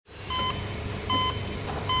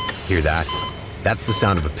Hear that? That's the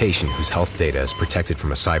sound of a patient whose health data is protected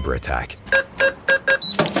from a cyber attack.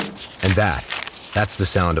 And that's the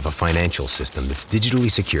sound of a financial system that's digitally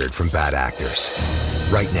secured from bad actors.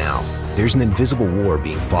 Right now, there's an invisible war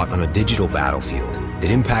being fought on a digital battlefield that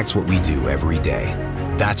impacts what we do every day.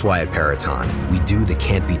 That's why at Peraton, we do the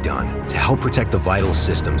can't be done to help protect the vital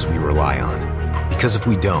systems we rely on. Because if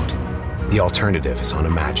we don't, the alternative is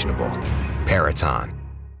unimaginable. Peraton.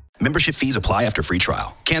 Membership fees apply after free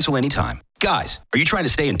trial. Cancel anytime. Guys, are you trying to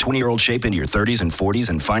stay in 20-year-old shape into your 30s and 40s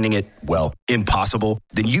and finding it, well, impossible?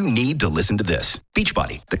 Then you need to listen to this.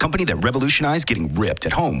 Beachbody, the company that revolutionized getting ripped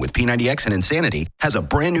at home with P90X and Insanity, has a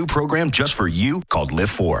brand new program just for you called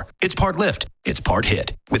Lift 4. It's part lift, it's part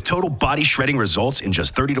hit, with total body shredding results in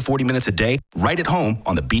just 30 to 40 minutes a day, right at home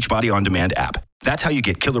on the Beachbody On Demand app. That's how you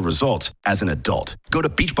get killer results as an adult. Go to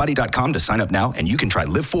beachbody.com to sign up now, and you can try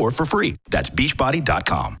Live 4 for free. That's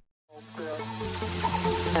beachbody.com.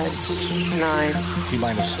 9.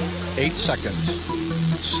 T-minus 8 seconds.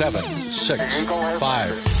 7, 6,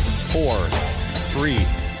 5, 4, 3,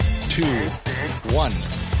 2, 1.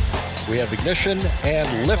 We have ignition and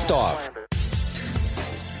liftoff.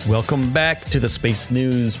 Welcome back to the Space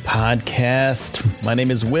News Podcast. My name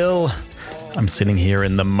is Will. I'm sitting here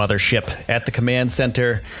in the mothership at the command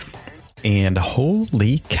center, and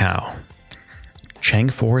holy cow,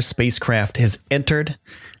 Chang'e 4 spacecraft has entered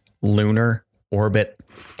lunar orbit,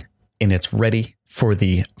 and it's ready for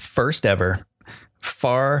the first ever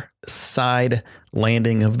far side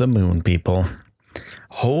landing of the moon, people.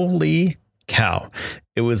 Holy cow.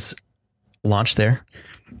 It was launched there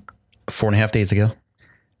 4.5 days ago,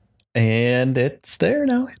 and it's there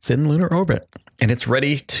now. It's in lunar orbit, and it's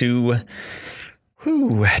ready to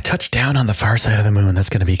touch down on the far side of the moon. That's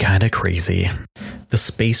going to be kind of crazy. The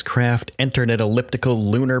spacecraft entered an elliptical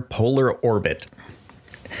lunar polar orbit,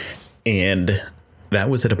 and that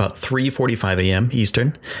was at about 3:45 a.m.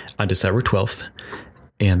 Eastern on December 12th.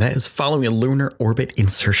 And that is following a lunar orbit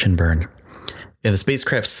insertion burn. And the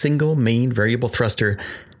spacecraft's single main variable thruster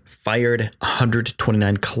fired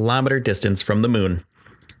 129 kilometer distance from the moon,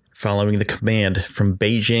 following the command from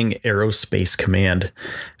Beijing Aerospace Command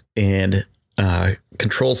and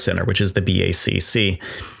Control Center, which is the BACC.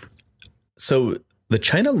 So the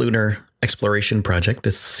China Lunar Exploration Project,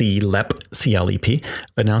 the CLEP,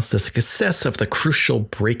 announced the success of the crucial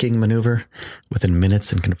braking maneuver within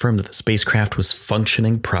minutes and confirmed that the spacecraft was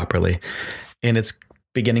functioning properly. And it's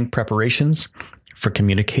beginning preparations for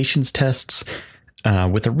communications tests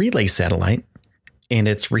with a relay satellite, and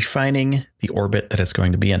it's refining the orbit that it's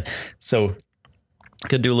going to be in. So going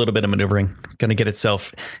to do a little bit of maneuvering, going to get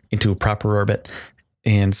itself into a proper orbit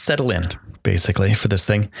and settle in, basically, for this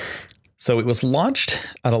thing. So it was launched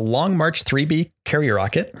on a Long March 3B carrier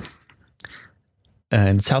rocket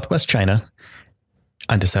in southwest China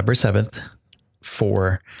on December 7th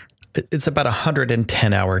it's about a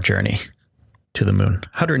 110-hour journey to the moon.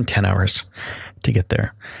 110 hours to get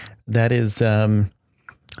there. That is,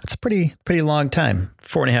 it's a pretty long time,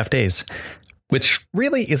 4.5 days, which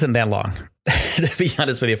really isn't that long. To be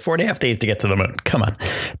honest with you, 4.5 days to get to the moon. Come on,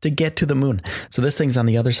 to get to the moon. So this thing's on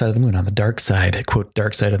the other side of the moon, on the dark side, quote,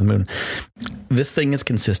 dark side of the moon. This thing is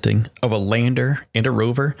consisting of a lander and a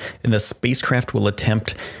rover, and the spacecraft will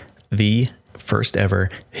attempt the first ever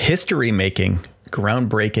history-making,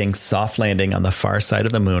 groundbreaking soft landing on the far side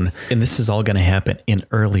of the moon. And this is all going to happen in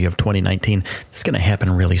early of 2019. It's going to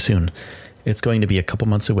happen really soon. It's going to be a couple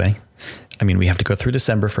months away. I mean, we have to go through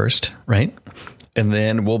December 1st, right? And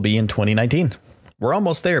then we'll be in 2019. We're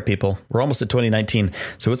almost there, people. We're almost at 2019.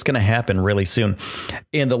 So it's going to happen really soon.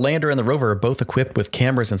 And the lander and the rover are both equipped with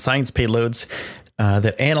cameras and science payloads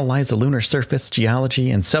that analyze the lunar surface,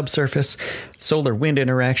 geology and subsurface, solar wind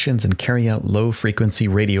interactions, and carry out low frequency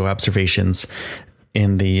radio observations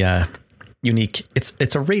in the unique,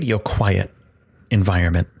 it's a radio quiet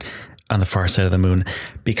environment on the far side of the moon,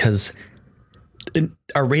 because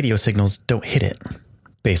our radio signals don't hit it,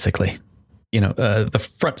 basically. You know, the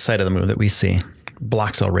front side of the moon that we see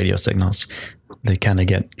blocks all radio signals. They kind of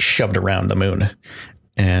get shoved around the moon.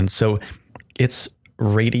 And so it's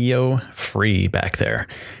radio free back there.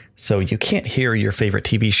 So you can't hear your favorite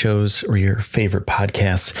TV shows or your favorite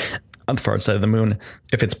podcasts on the far side of the moon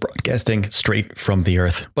if it's broadcasting straight from the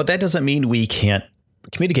Earth. But that doesn't mean we can't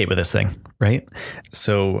communicate with this thing, right?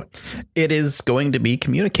 So it is going to be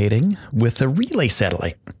communicating with a relay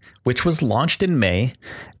satellite, which was launched in May,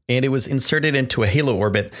 and it was inserted into a halo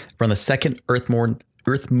orbit around the second Earth-Moon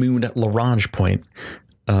Lagrange point,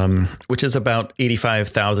 which is about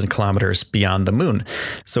 85,000 kilometers beyond the moon.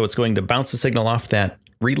 So it's going to bounce the signal off that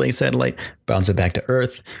relay satellite, bounce it back to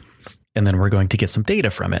Earth, and then we're going to get some data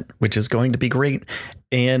from it, which is going to be great.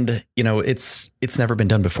 And, it's never been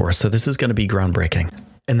done before. So this is going to be groundbreaking.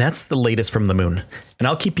 And that's the latest from the moon. And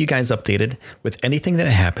I'll keep you guys updated with anything that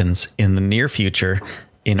happens in the near future,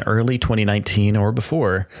 in early 2019 or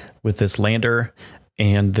before, with this lander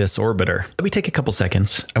and this orbiter. Let me take a couple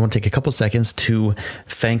seconds. I want to take a couple seconds to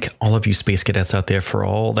thank all of you space cadets out there for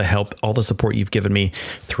all the help, all the support you've given me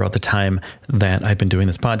throughout the time that I've been doing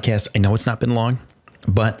this podcast. I know it's not been long,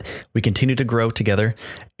 but we continue to grow together.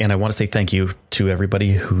 And I want to say thank you to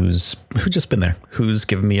everybody who's just been there, who's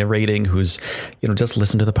given me a rating, who's, just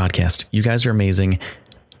listened to the podcast. You guys are amazing.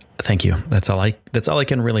 Thank you. That's all I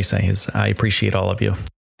can really say is I appreciate all of you.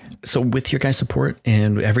 So with your guys' support,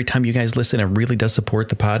 and every time you guys listen, it really does support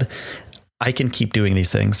the pod. I can keep doing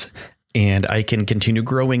these things, and I can continue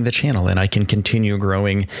growing the channel, and I can continue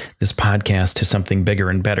growing this podcast to something bigger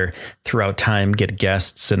and better throughout time, get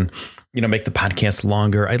guests, and, make the podcast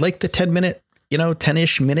longer. I like the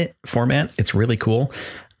 10-ish minute format. It's really cool.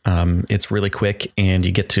 It's really quick, and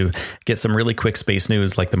you get to get some really quick space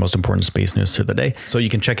news, like the most important space news for the day. So you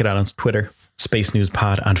can check it out on Twitter, Space News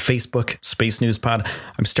Pod, on Facebook, Space News Pod.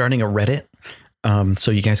 I'm starting a Reddit,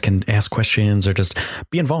 so you guys can ask questions or just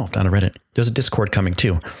be involved on a Reddit. There's a Discord coming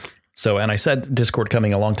too. So, and I said Discord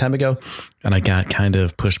coming a long time ago, and I got kind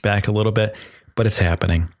of pushed back a little bit, but it's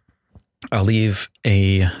happening. I'll leave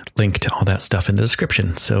a link to all that stuff in the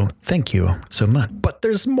description. So thank you so much. But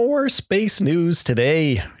there's more space news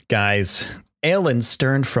today, guys. Alan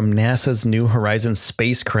Stern from NASA's New Horizons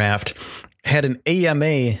spacecraft had an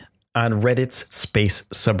AMA on Reddit's space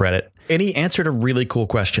subreddit. And he answered a really cool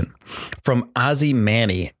question from Ozzy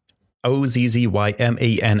Manny,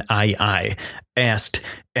 OZZYMANII, asked,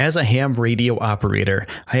 as a ham radio operator,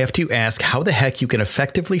 I have to ask how the heck you can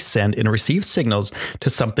effectively send and receive signals to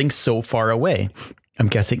something so far away. I'm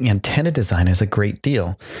guessing antenna design is a great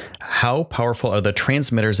deal. How powerful are the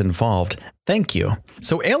transmitters involved? Thank you.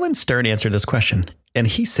 So Alan Stern answered this question, and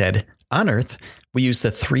he said, on Earth, we use the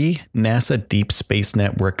 3 NASA Deep Space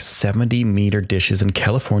Network 70-meter dishes in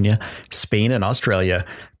California, Spain, and Australia,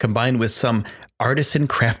 combined with some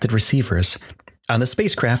artisan-crafted receivers. On the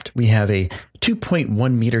spacecraft, we have a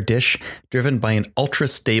 2.1-meter dish driven by an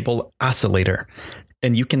ultra-stable oscillator,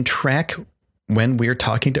 and you can track when we're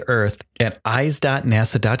talking to Earth at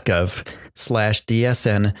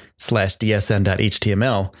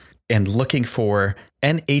eyes.nasa.gov/DSN/DSN.html and looking for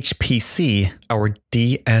NHPC, our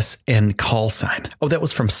DSN call sign. Oh, that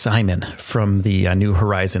was from Simon from the New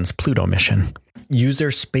Horizons Pluto mission. User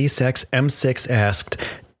SpaceX M6 asked,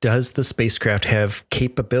 does the spacecraft have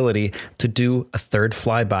capability to do a third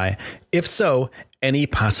flyby? If so, any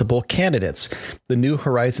possible candidates? The New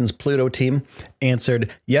Horizons Pluto team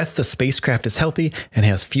answered, yes, the spacecraft is healthy and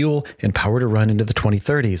has fuel and power to run into the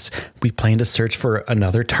 2030s. We plan to search for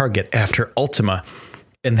another target after Ultima.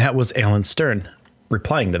 And that was Alan Stern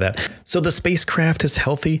replying to that. So the spacecraft is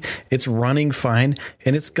healthy, it's running fine,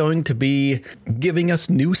 and it's going to be giving us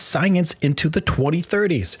new science into the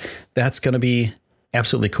 2030s. That's going to be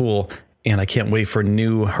absolutely cool. And I can't wait for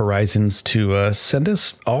New Horizons to send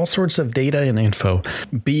us all sorts of data and info.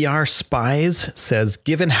 BR Spies says,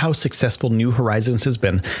 given how successful New Horizons has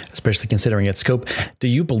been, especially considering its scope, do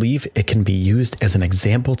you believe it can be used as an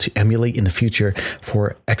example to emulate in the future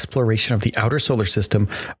for exploration of the outer solar system,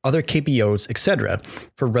 other KBOs, etc.,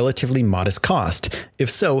 for relatively modest cost?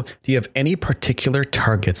 If so, do you have any particular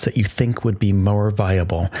targets that you think would be more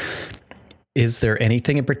viable? Is there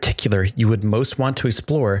anything in particular you would most want to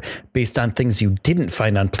explore based on things you didn't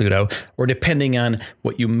find on Pluto, or depending on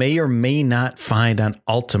what you may or may not find on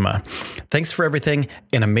Ultima? Thanks for everything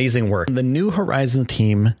and amazing work. The New Horizons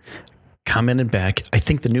team commented back, I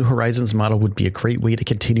think the New Horizons model would be a great way to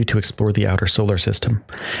continue to explore the outer solar system.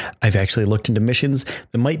 I've actually looked into missions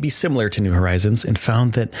that might be similar to New Horizons and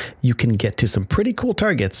found that you can get to some pretty cool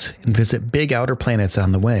targets and visit big outer planets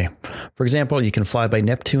on the way. For example, you can fly by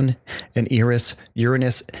Neptune and Eris,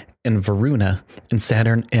 Uranus, and Varuna, and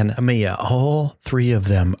Saturn and Amaya. All 3 of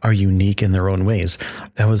them are unique in their own ways.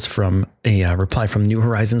 That was from a reply from New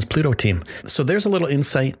Horizons Pluto team. So there's a little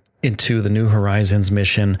insight into the New Horizons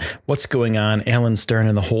mission, what's going on. Alan Stern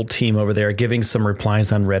and the whole team over there giving some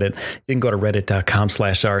replies on Reddit. You can go to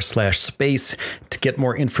reddit.com/r/space to get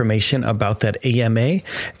more information about that AMA.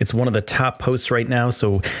 It's one of the top posts right now,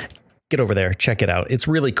 so get over there, check it out. It's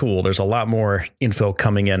really cool. There's a lot more info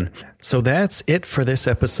coming in. So that's it for this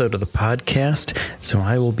episode of the podcast. So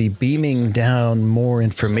I will be beaming down more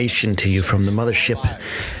information to you from the mothership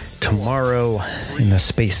tomorrow in the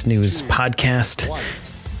Space News podcast.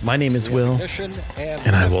 My name is Will,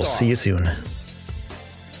 and I will see you soon.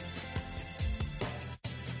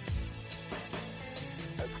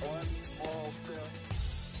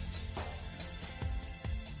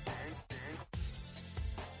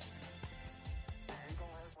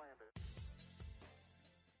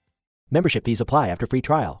 Membership fees apply after free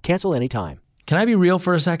trial. Cancel anytime. Can I be real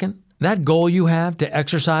for a second? That goal you have to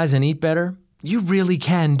exercise and eat better, you really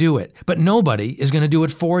can do it. But nobody is going to do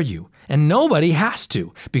it for you. And nobody has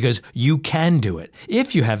to, because you can do it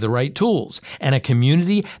if you have the right tools and a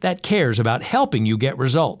community that cares about helping you get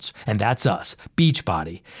results. And that's us,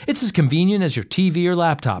 Beachbody. It's as convenient as your TV or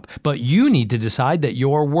laptop, but you need to decide that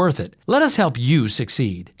you're worth it. Let us help you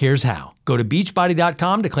succeed. Here's how. Go to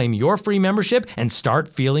beachbody.com to claim your free membership and start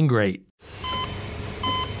feeling great.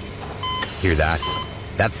 Hear that?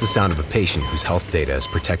 That's the sound of a patient whose health data is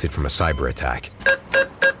protected from a cyber attack.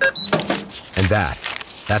 And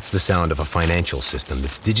that's the sound of a financial system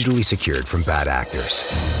that's digitally secured from bad actors.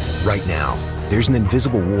 Right now, there's an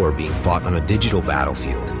invisible war being fought on a digital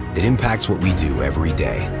battlefield that impacts what we do every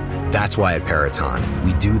day. That's why at Peraton,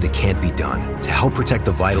 we do the can't be done to help protect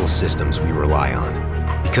the vital systems we rely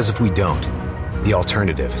on. Because if we don't, the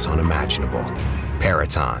alternative is unimaginable.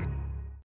 Peraton.